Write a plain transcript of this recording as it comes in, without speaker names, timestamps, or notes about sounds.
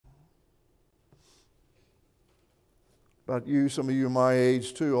about you, some of you my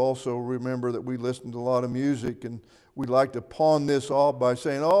age too, also remember that we listened to a lot of music, and we like to pawn this off by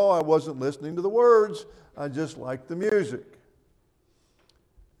saying, oh, I wasn't listening to the words, I just liked the music.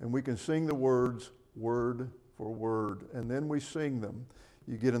 And we can sing the words word for word, and then we sing them.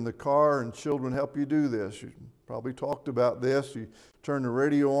 You get in the car and children help you do this. You probably talked about this. You turn the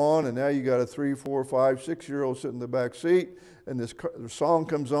radio on, and now you got a 3, 4, 5, 6-year-old sitting in the back seat, and this song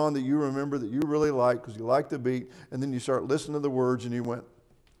comes on that you remember that you really like because you like the beat, and then you start listening to the words, and you went,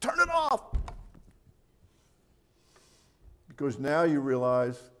 turn it off! Because now you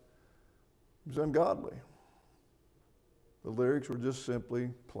realize it was ungodly. The lyrics were just simply,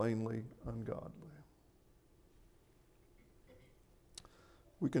 plainly ungodly.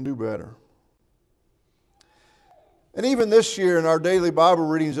 We can do better. And even this year in our daily Bible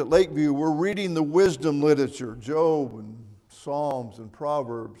readings at Lakeview, we're reading the wisdom literature, Job and Psalms and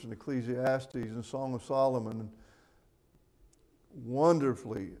Proverbs and Ecclesiastes and Song of Solomon, and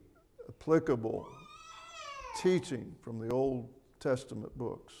wonderfully applicable teaching from the Old Testament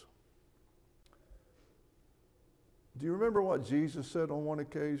books. Do you remember what Jesus said on one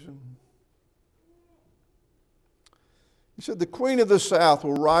occasion? He said, the queen of the south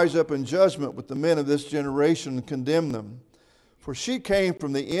will rise up in judgment with the men of this generation and condemn them. For she came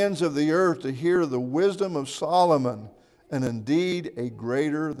from the ends of the earth to hear the wisdom of Solomon, and indeed a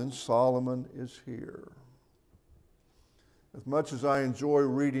greater than Solomon is here. As much as I enjoy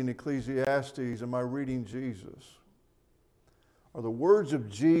reading Ecclesiastes, am I reading Jesus? Are the words of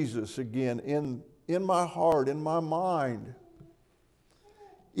Jesus again in my heart, in my mind?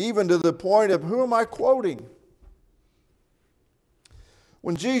 Even to the point of who am I quoting?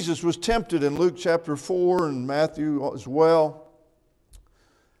 When Jesus was tempted in Luke chapter 4 and Matthew as well,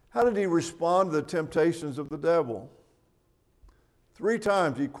 how did he respond to the temptations of the devil? 3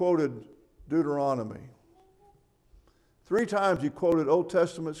 times he quoted Deuteronomy. 3 times he quoted Old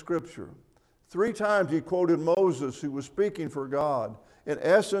Testament scripture. 3 times he quoted Moses, who was speaking for God. In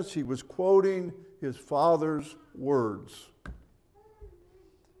essence, he was quoting his Father's words.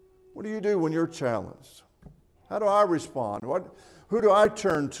 What do you do when you're challenged? How do I respond? Who do I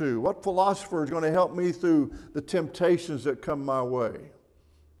turn to? What philosopher is going to help me through the temptations that come my way?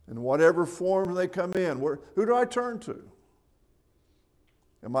 In whatever form they come in, who do I turn to?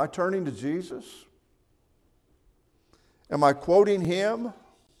 Am I turning to Jesus? Am I quoting him?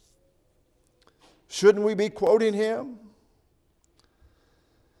 Shouldn't we be quoting him?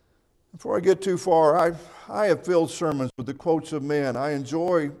 Before I get too far, I have filled sermons with the quotes of men.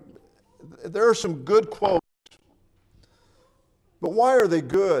 There are some good quotes. But why are they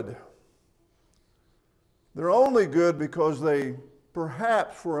good? They're only good because they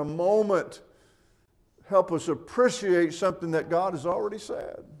perhaps for a moment help us appreciate something that God has already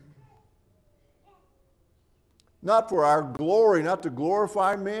said. Not for our glory, not to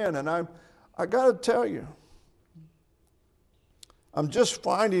glorify men. And I got to tell you, I'm just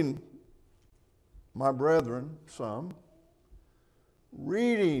finding my brethren, some,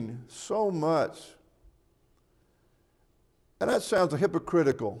 reading so much. And that sounds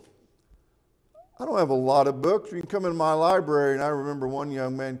hypocritical. I don't have a lot of books. You can come in my library, and I remember one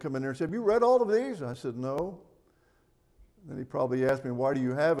young man come in there and said, have you read all of these? I said, no. Then he probably asked me, why do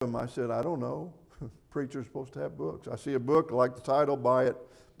you have them? I said, I don't know. Preacher's supposed to have books. I see a book, I like the title, buy it,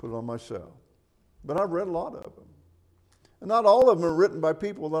 put it on my shelf. But I've read a lot of them. And not all of them are written by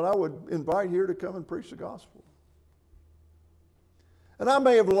people that I would invite here to come and preach the gospel. And I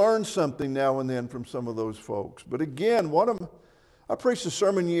may have learned something now and then from some of those folks. But again, I preached a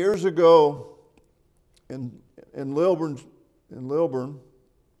sermon years ago in Lilburn,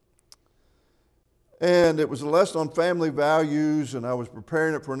 and it was a lesson on family values, and I was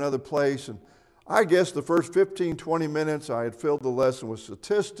preparing it for another place. And I guess the first 15, 20 minutes, I had filled the lesson with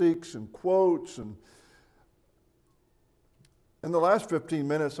statistics and quotes. And in the last 15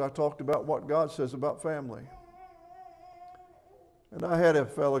 minutes, I talked about what God says about family. And I had a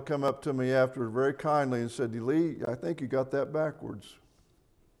fellow come up to me after very kindly and said, Lee, I think you got that backwards.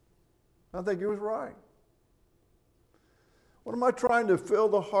 I think he was right. What am I trying to fill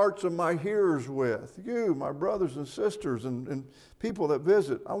the hearts of my hearers with? You, my brothers and sisters, and people that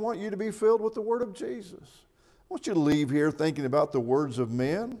visit. I want you to be filled with the word of Jesus. I want you to leave here thinking about the words of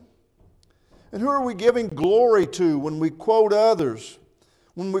men. And who are we giving glory to when we quote others?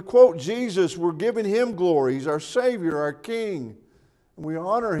 When we quote Jesus, we're giving him glory. He's our Savior, our King. And we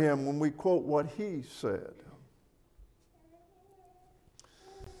honor him when we quote what he said.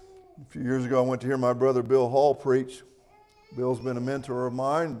 A few years ago, I went to hear my brother Bill Hall preach. Bill's been a mentor of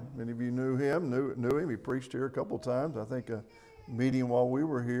mine. Many of you knew him. He preached here a couple of times. I think a meeting while we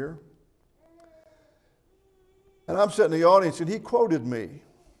were here. And I'm sitting in the audience, and he quoted me.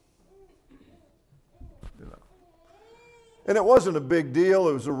 And it wasn't a big deal.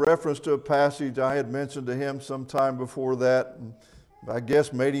 It was a reference to a passage I had mentioned to him sometime before that. And I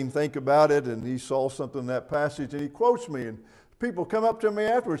guess made him think about it, and he saw something in that passage, and he quotes me. And people come up to me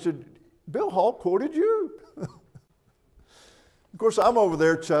afterwards and said, Bill Hall quoted you. Of course, I'm over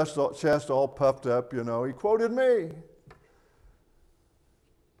there, chest all puffed up, you know. He quoted me.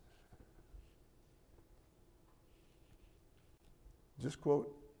 Just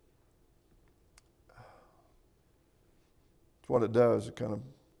quote. It's what it does. It kind of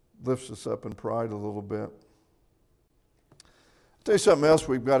lifts us up in pride a little bit. I'll tell you something else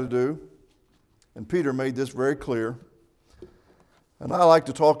we've got to do. And Peter made this very clear. And I like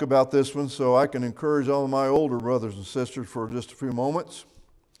to talk about this one so I can encourage all of my older brothers and sisters for just a few moments.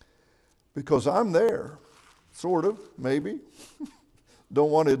 Because I'm there. Sort of, maybe.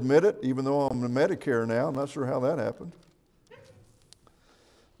 Don't want to admit it, even though I'm in Medicare now. I'm not sure how that happened.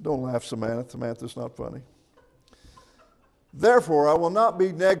 Don't laugh, Samantha. Samantha's not funny. Therefore, I will not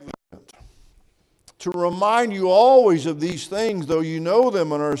be negligent to remind you always of these things, though you know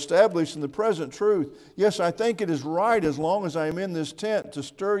them and are established in the present truth. Yes, I think it is right, as long as I am in this tent, to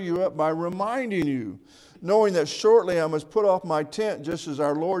stir you up by reminding you, knowing that shortly I must put off my tent, just as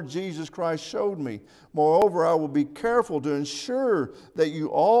our Lord Jesus Christ showed me. Moreover, I will be careful to ensure that you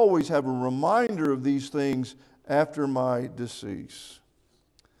always have a reminder of these things after my decease.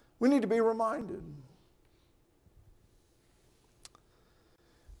 We need to be reminded.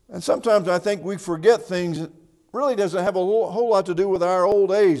 And sometimes I think we forget things that really doesn't have a whole lot to do with our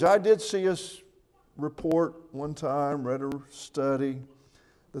old age. I did see a report one time, read a study,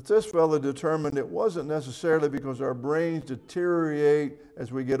 that this fellow determined it wasn't necessarily because our brains deteriorate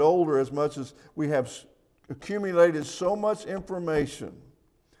as we get older, as much as we have accumulated so much information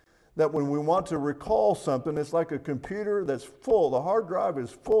that when we want to recall something, it's like a computer that's full. The hard drive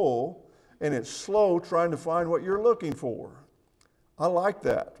is full, and it's slow trying to find what you're looking for. I like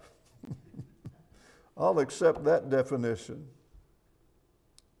that. I'll accept that definition.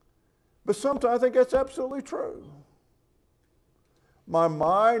 But sometimes I think that's absolutely true. My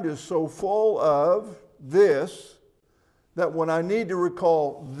mind is so full of this that when I need to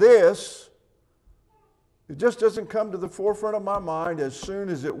recall this, it just doesn't come to the forefront of my mind as soon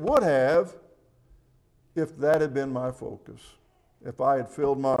as it would have if that had been my focus, if I had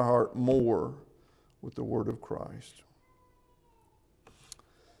filled my heart more with the Word of Christ.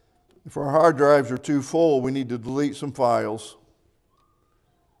 If our hard drives are too full, we need to delete some files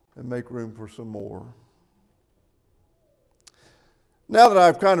and make room for some more. Now that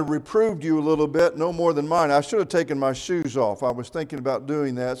I've kind of reproved you a little bit, no more than mine, I should have taken my shoes off. I was thinking about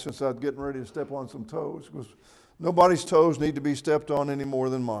doing that since I was getting ready to step on some toes, because nobody's toes need to be stepped on any more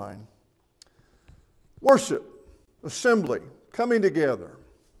than mine. Worship, assembly, coming together.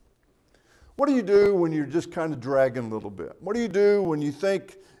 What do you do when you're just kind of dragging a little bit? What do you do when you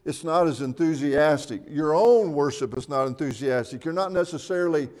think it's not as enthusiastic? Your own worship is not enthusiastic. You're not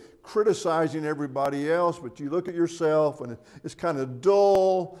necessarily criticizing everybody else, but you look at yourself and it's kind of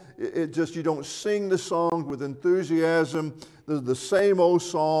dull. It just, you don't sing the songs with enthusiasm. They're the same old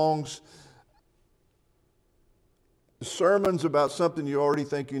songs. Sermons about something you already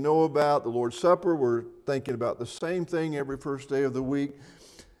think you know about. The Lord's Supper, we're thinking about the same thing every first day of the week.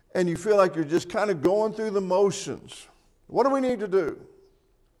 And you feel like you're just kind of going through the motions. What do we need to do?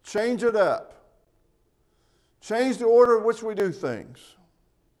 Change it up. Change the order in which we do things.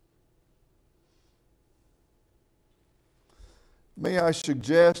 May I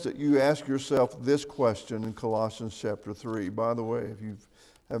suggest that you ask yourself this question in Colossians chapter 3. By the way, if you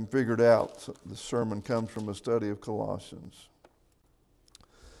haven't figured out, the sermon comes from a study of Colossians.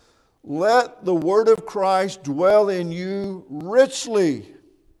 Let the word of Christ dwell in you richly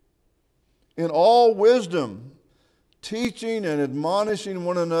in all wisdom, teaching and admonishing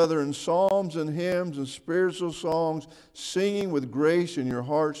one another in psalms and hymns and spiritual songs, singing with grace in your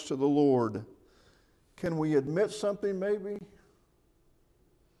hearts to the Lord. Can we admit something maybe?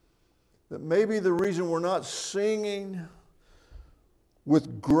 That maybe the reason we're not singing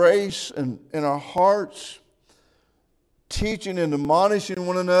with grace in our hearts, teaching and admonishing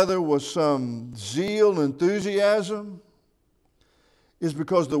one another with some zeal and enthusiasm, is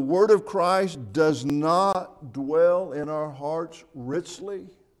because the Word of Christ does not dwell in our hearts richly.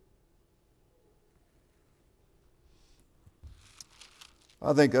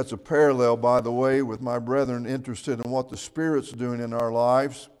 I think that's a parallel, by the way, with my brethren interested in what the Spirit's doing in our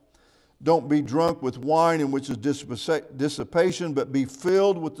lives. Don't be drunk with wine, in which is dissipation, but be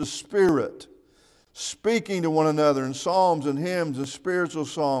filled with the Spirit, speaking to one another in psalms and hymns and spiritual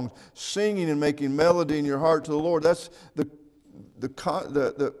songs, singing and making melody in your heart to the Lord. That's the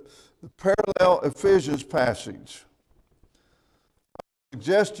parallel Ephesians passage. I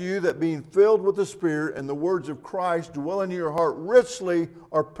suggest to you that being filled with the Spirit and the words of Christ dwelling in your heart richly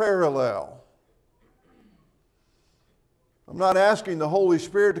are parallel. I'm not asking the Holy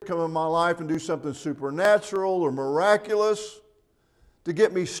Spirit to come in my life and do something supernatural or miraculous to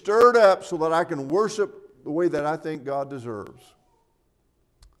get me stirred up so that I can worship the way that I think God deserves.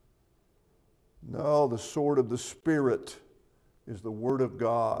 No, the sword of the Spirit is the Word of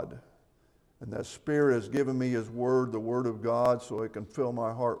God. And that Spirit has given me His Word, the Word of God, so it can fill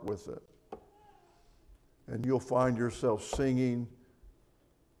my heart with it. And you'll find yourself singing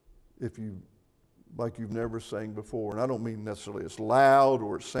like you've never sang before. And I don't mean necessarily it's loud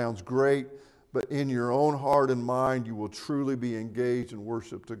or it sounds great, but in your own heart and mind, you will truly be engaged in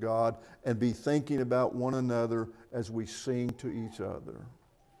worship to God and be thinking about one another as we sing to each other.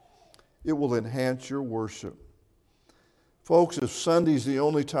 It will enhance your worship. Folks, if Sunday's the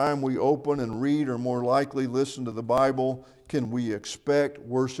only time we open and read or more likely listen to the Bible, can we expect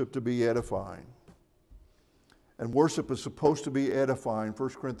worship to be edifying? And worship is supposed to be edifying, 1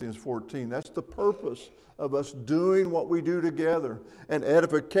 Corinthians 14. That's the purpose of us doing what we do together. And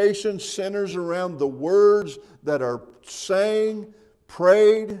edification centers around the words that are sang,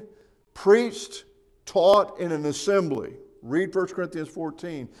 prayed, preached, taught in an assembly. Read 1 Corinthians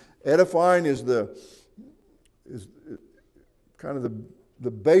 14. Edifying is kind of the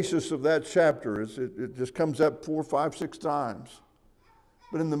basis of that chapter. It just comes up 4, 5, 6 times.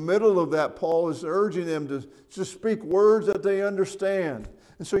 But in the middle of that, Paul is urging them to speak words that they understand.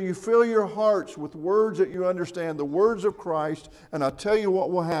 And so you fill your hearts with words that you understand, the words of Christ, and I'll tell you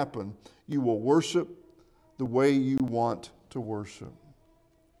what will happen. You will worship the way you want to worship.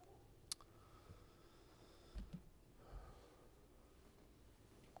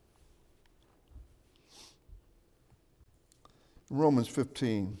 Romans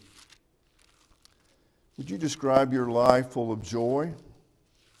 15. Would you describe your life full of joy?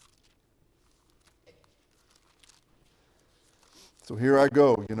 So here I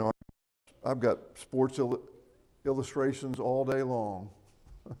go. You know, I've got sports illustrations all day long.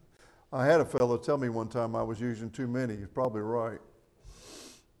 I had a fellow tell me one time I was using too many. He's probably right.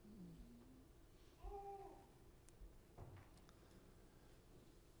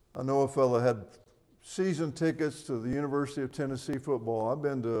 I know a fellow had season tickets to the University of Tennessee football. I've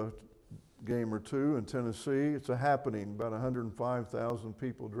been to a game or two in Tennessee. It's a happening. About 105,000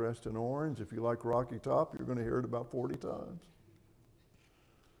 people dressed in orange. If you like Rocky Top, you're going to hear it about 40 times.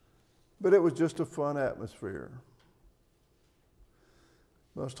 But it was just a fun atmosphere.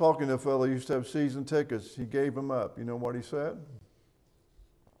 I was talking to a fellow who used to have season tickets. He gave them up. You know what he said?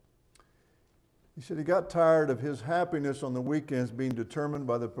 He said he got tired of his happiness on the weekends being determined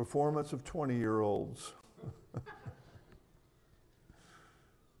by the performance of 20-year-olds.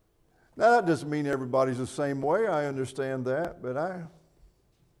 Now, that doesn't mean everybody's the same way. I understand that. But I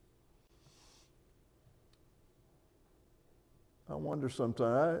wonder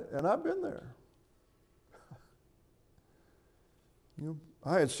sometimes, and I've been there. You know,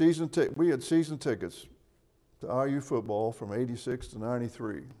 we had season tickets to IU football from 86 to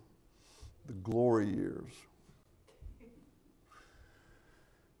 93, the glory years.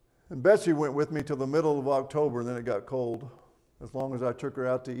 And Betsy went with me till the middle of October, and then it got cold, as long as I took her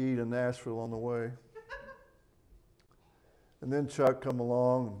out to eat in Nashville on the way. And then Chuck come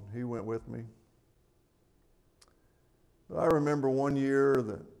along, and he went with me. But I remember one year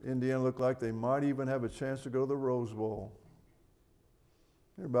that Indiana looked like they might even have a chance to go to the Rose Bowl.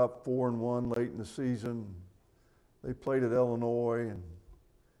 They're about 4-1 late in the season. They played at Illinois, and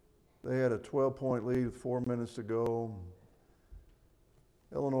they had a 12-point lead with 4 minutes to go.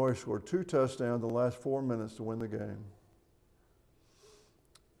 Illinois scored 2 touchdowns in the last 4 minutes to win the game.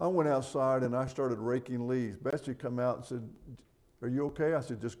 I went outside and I started raking leaves. Betsy come out and said, "Are you okay?" I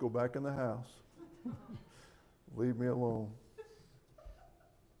said, "Just go back in the house. Leave me alone."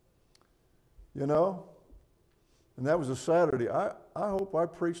 You know? And that was a Saturday. I hope I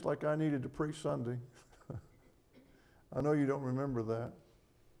preached like I needed to preach Sunday. I know you don't remember that.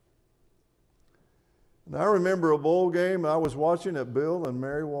 And I remember a bowl game I was watching at Bill and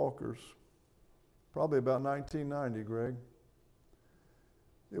Mary Walker's. Probably about 1990, Greg.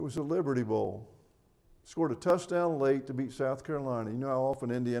 It was the Liberty Bowl. Scored a touchdown late to beat South Carolina. You know how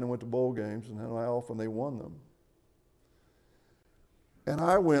often Indiana went to bowl games and how often they won them. And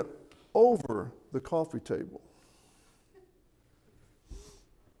I went over the coffee table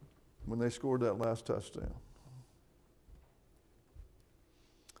when they scored that last touchdown.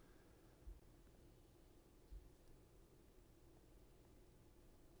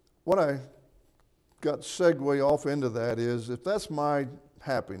 what I got segue off into that is, if that's my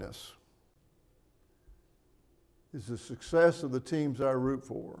happiness, is the success of the teams I root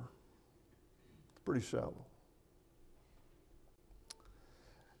for, it's pretty shallow.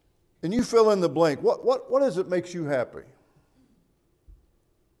 And you fill in the blank. What is it makes you happy?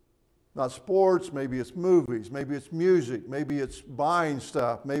 Not sports, maybe it's movies, maybe it's music, maybe it's buying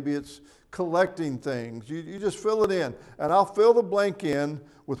stuff, maybe it's collecting things. You just fill it in. And I'll fill the blank in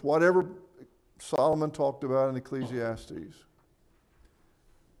with whatever Solomon talked about in Ecclesiastes.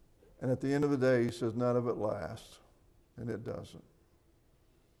 And at the end of the day, he says, none of it lasts. And it doesn't.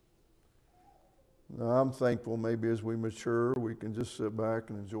 Now, I'm thankful maybe as we mature, we can just sit back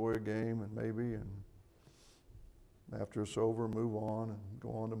and enjoy a game and after it's over, move on and go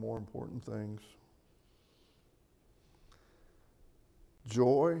on to more important things.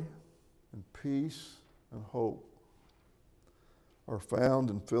 Joy and peace and hope are found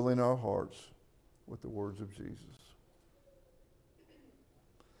in filling our hearts with the words of Jesus.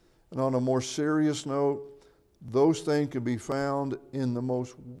 And on a more serious note, those things can be found in the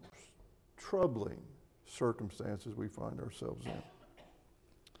most troubling circumstances we find ourselves in.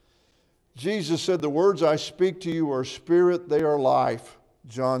 Jesus said, the words I speak to you are spirit, they are life.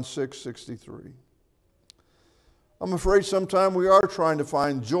 John 6:63. I'm afraid sometimes we are trying to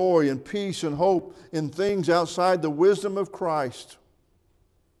find joy and peace and hope in things outside the wisdom of Christ.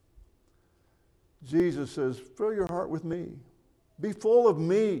 Jesus says, fill your heart with me. Be full of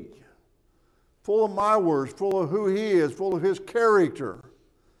me. Full of my words, full of who he is, full of his character.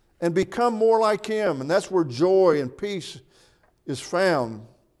 And become more like him. And that's where joy and peace is found.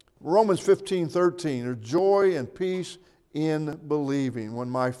 Romans 15:13, there's joy and peace in believing. When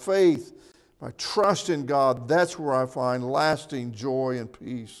my faith, my trust in God, that's where I find lasting joy and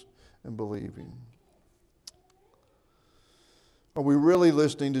peace in believing. Are we really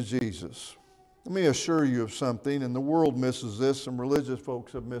listening to Jesus? Let me assure you of something, and the world misses this. Some religious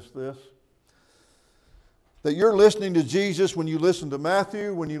folks have missed this. That you're listening to Jesus when you listen to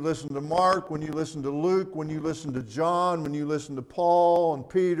Matthew, when you listen to Mark, when you listen to Luke, when you listen to John, when you listen to Paul and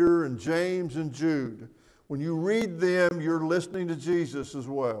Peter and James and Jude. When you read them, you're listening to Jesus as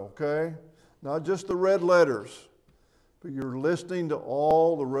well, okay? Not just the red letters, but you're listening to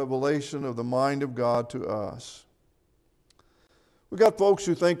all the revelation of the mind of God to us. We've got folks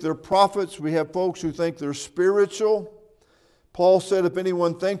who think they're prophets. We have folks who think they're spiritual. Paul said, if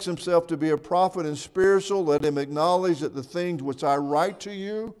anyone thinks himself to be a prophet and spiritual, let him acknowledge that the things which I write to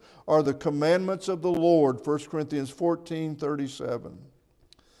you are the commandments of the Lord. 1 Corinthians 14:37.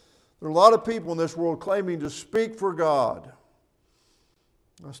 There are a lot of people in this world claiming to speak for God.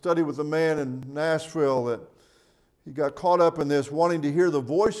 I studied with a man in Nashville that he got caught up in this, wanting to hear the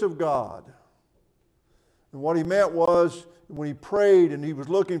voice of God. And what he meant was, when he prayed and he was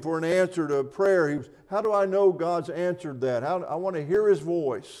looking for an answer to a prayer, he was, how do I know God's answered that? I want to hear his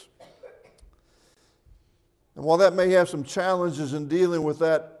voice. And while that may have some challenges in dealing with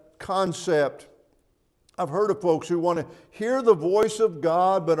that concept, I've heard of folks who want to hear the voice of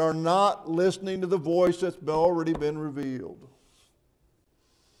God but are not listening to the voice that's already been revealed.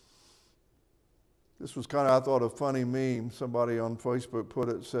 This was kind of, I thought, a funny meme. Somebody on Facebook put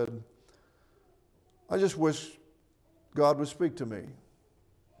it, said, I just wish God would speak to me.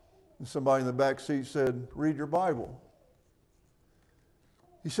 And somebody in the back seat said, read your Bible.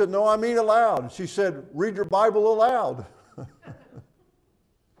 He said, no, I mean aloud. She said, read your Bible aloud.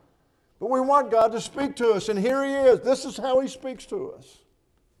 But we want God to speak to us, and here he is. This is how he speaks to us.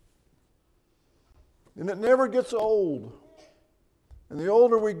 And it never gets old. And the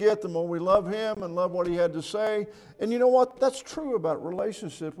older we get, the more we love him and love what he had to say. And you know what? That's true about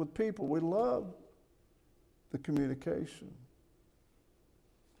relationships with people. We love the communication.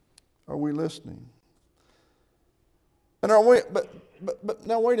 Are we listening? And are we, but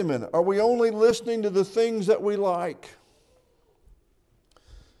now wait a minute. Are we only listening to the things that we like?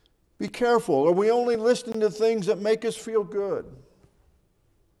 Be careful. Are we only listening to things that make us feel good?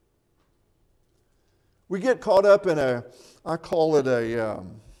 We get caught up in I call it a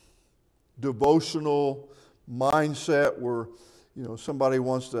devotional mindset where, somebody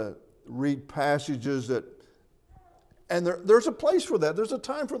wants to read passages that, and there's a place for that. There's a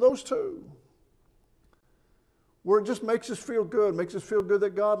time for those too. Where it just makes us feel good, makes us feel good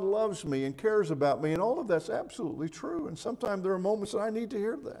that God loves me and cares about me, and all of that's absolutely true. And sometimes there are moments that I need to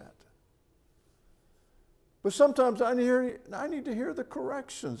hear that. But sometimes I need to hear the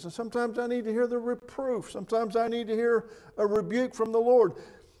corrections, and sometimes I need to hear the reproof. Sometimes I need to hear a rebuke from the Lord.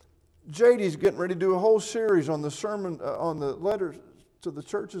 JD's getting ready to do a whole series on the sermon, on the letters to the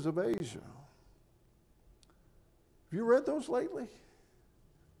churches of Asia. Have you read those lately?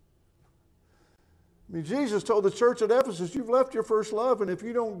 I mean, Jesus told the church at Ephesus, you've left your first love, and if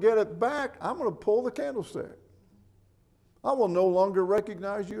you don't get it back, I'm going to pull the candlestick. I will no longer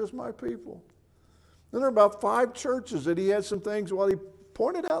recognize you as my people. Then there are about 5 churches that he had some things, while he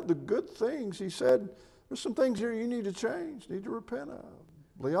pointed out the good things, he said, there's some things here you need to change, need to repent of.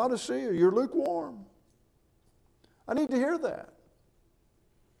 Laodicea, you're lukewarm. I need to hear that.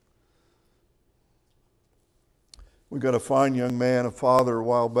 We got a fine young man, a father, a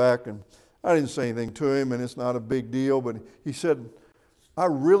while back, and I didn't say anything to him, and it's not a big deal, but he said, I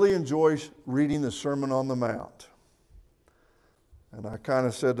really enjoy reading the Sermon on the Mount. And I kind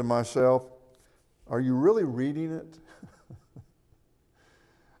of said to myself, are you really reading it?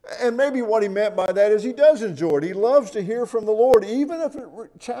 And maybe what he meant by that is he does enjoy it. He loves to hear from the Lord, even if it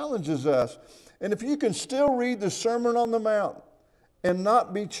challenges us. And if you can still read the Sermon on the Mount and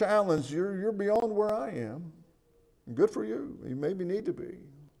not be challenged, you're beyond where I am. Good for you. You maybe need to be.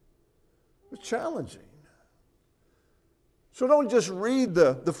 It's challenging. So don't just read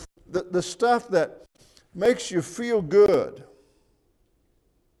the stuff that makes you feel good.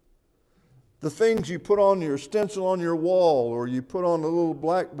 The things you put on your stencil on your wall, or you put on a little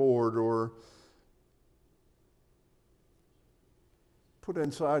blackboard, or put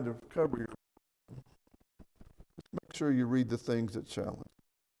inside the cover. Make sure you read the things that challenge.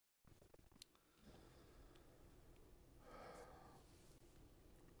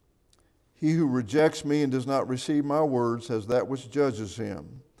 He who rejects me and does not receive my words has that which judges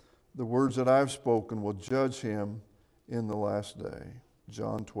him. The words that I have spoken will judge him in the last day.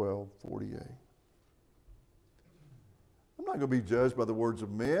 John 12:48. I'm not going to be judged by the words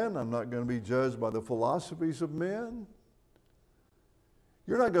of men. I'm not going to be judged by the philosophies of men.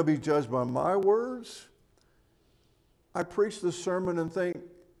 You're not going to be judged by my words. I preach this sermon and think,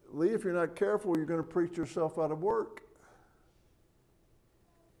 Lee, if you're not careful, you're going to preach yourself out of work.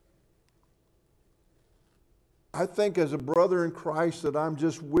 I think as a brother in Christ that I'm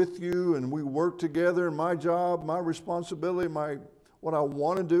just with you and we work together, and my job, my responsibility, what I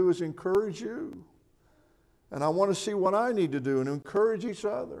want to do is encourage you. And I want to see what I need to do and encourage each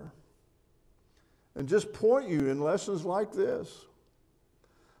other. And just point you in lessons like this.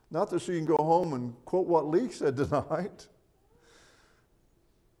 Not that so you can go home and quote what Lee said tonight.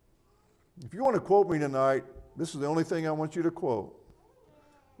 If you want to quote me tonight, this is the only thing I want you to quote.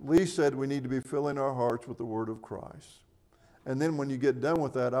 Lee said we need to be filling our hearts with the word of Christ. And then when you get done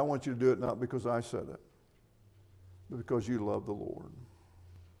with that, I want you to do it not because I said it, but because you love the Lord.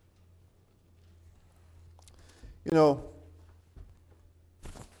 You know,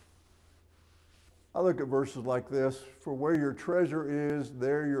 I look at verses like this. For where your treasure is,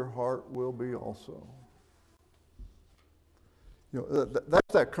 there your heart will be also. You know,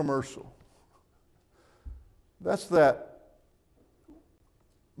 that's that commercial. That's that.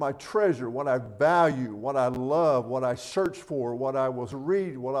 My treasure, what I value, what I love, what I search for, what I will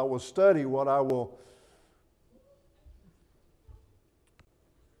read, what I will study, what I will...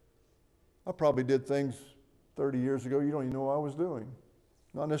 I probably did things 30 years ago you don't even know what I was doing.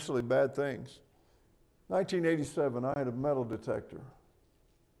 Not necessarily bad things. 1987, I had a metal detector.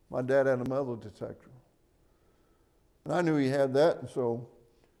 My dad had a metal detector. And I knew he had that, and so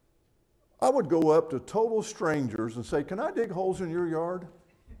I would go up to total strangers and say, can I dig holes in your yard?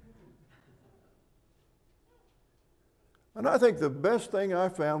 And I think the best thing I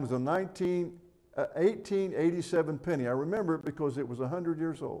found was a 1887 penny. I remember it because it was 100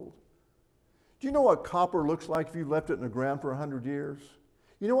 years old. Do you know what copper looks like if you left it in the ground for 100 years?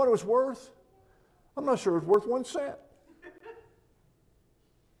 You know what it was worth? I'm not sure it was worth 1 cent.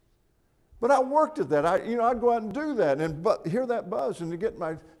 But I worked at that. I'd go out and do that and hear that buzz and to get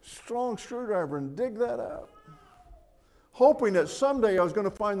my strong screwdriver and dig that up. Hoping that someday I was going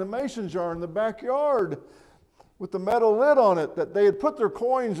to find the mason jar in the backyard with the metal lid on it that they had put their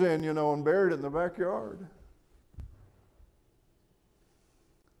coins in, and buried it in the backyard.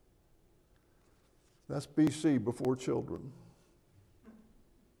 That's BC, before children.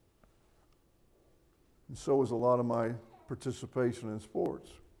 And so was a lot of my participation in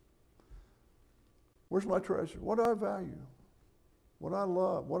sports. Where's my treasure? What do I value? What I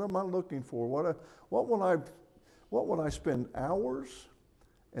love? What am I looking for? What will I spend hours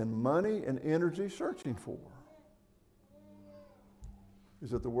and money and energy searching for?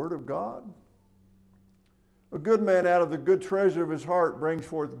 Is it the Word of God? A good man out of the good treasure of his heart brings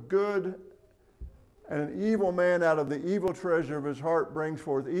forth good, and an evil man out of the evil treasure of his heart brings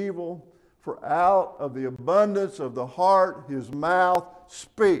forth evil. For out of the abundance of the heart his mouth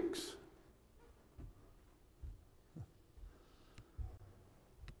speaks.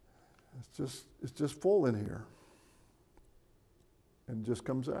 It's just full in here. And it just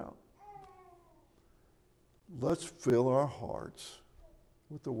comes out. let's fill our hearts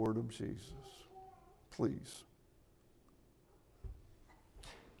with the word of Jesus. Please.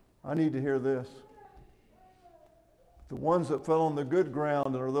 I need to hear this. The ones that fell on the good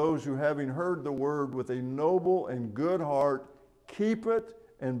ground are those who, having heard the word with a noble and good heart, keep it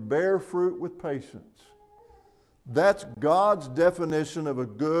and bear fruit with patience. That's God's definition of a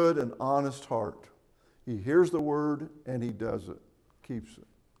good and honest heart. He hears the word and he does it, keeps it.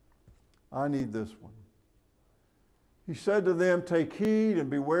 I need this one. He said to them, take heed and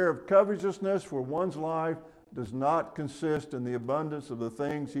beware of covetousness, for one's life does not consist in the abundance of the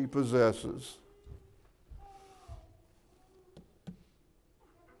things he possesses.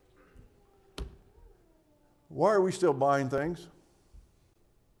 Why are we still buying things?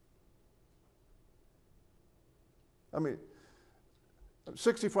 I mean, I'm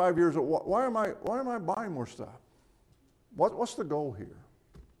 65 years old. Why am I buying more stuff? What's the goal here?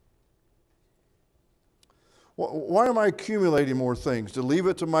 Why am I accumulating more things? To leave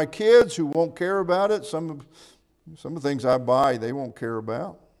it to my kids who won't care about it? Some of the things I buy, they won't care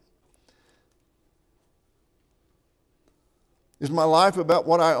about. Is my life about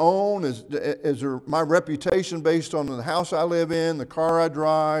what I own? Is my reputation based on the house I live in, the car I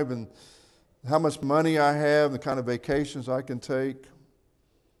drive, and how much money I have, the kind of vacations I can take?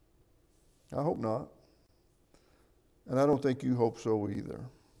 I hope not. And I don't think you hope so either.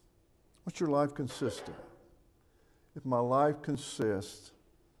 What's your life consist of? If my life consists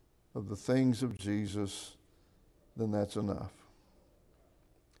of the things of Jesus, then that's enough.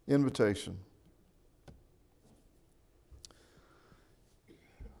 Invitation.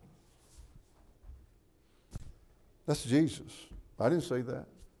 That's Jesus. I didn't say that.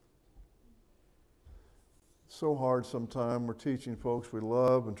 It's so hard sometimes. We're teaching folks we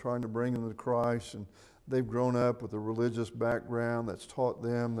love and trying to bring them to Christ, and they've grown up with a religious background that's taught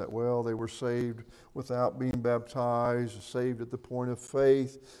them that, well, they were saved without being baptized, saved at the point of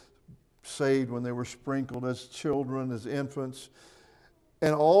faith, saved when they were sprinkled as children, as infants.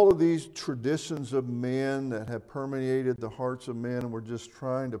 And all of these traditions of men that have permeated the hearts of men, and we're just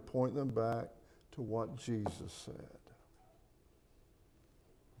trying to point them back to what Jesus said.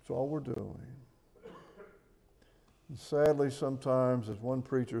 That's all we're doing. And sadly, sometimes, as one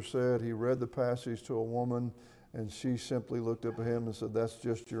preacher said, he read the passage to a woman and she simply looked up at him and said, that's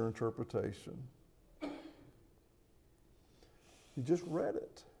just your interpretation. He just read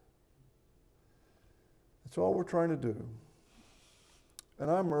it. That's all we're trying to do.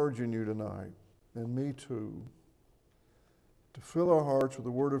 And I'm urging you tonight, and me too, to fill our hearts with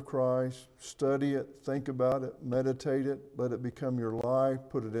the Word of Christ, study it, think about it, meditate it, let it become your life,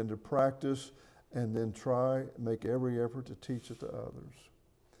 put it into practice, and then make every effort to teach it to others.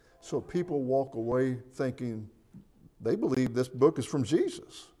 So people walk away thinking they believe this book is from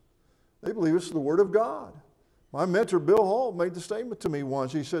Jesus. They believe it's the Word of God. My mentor, Bill Hall, made the statement to me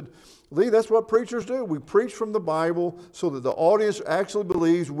once. He said, Lee, that's what preachers do. We preach from the Bible so that the audience actually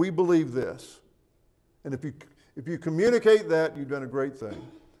believes we believe this. And if you communicate that, you've done a great thing.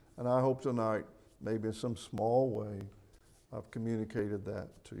 And I hope tonight, maybe in some small way, I've communicated that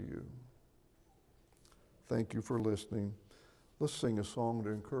to you. Thank you for listening. Let's sing a song to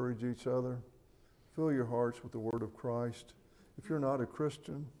encourage each other. Fill your hearts with the Word of Christ. If you're not a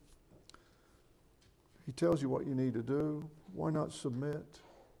Christian, He tells you what you need to do. Why not submit?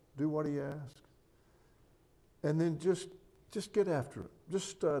 Do what He asks. And then just get after it. Just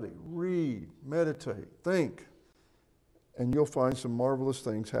study, read, meditate, think. And you'll find some marvelous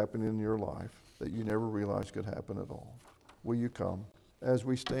things happening in your life that you never realized could happen at all. Will you come as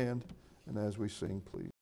we stand and as we sing, please?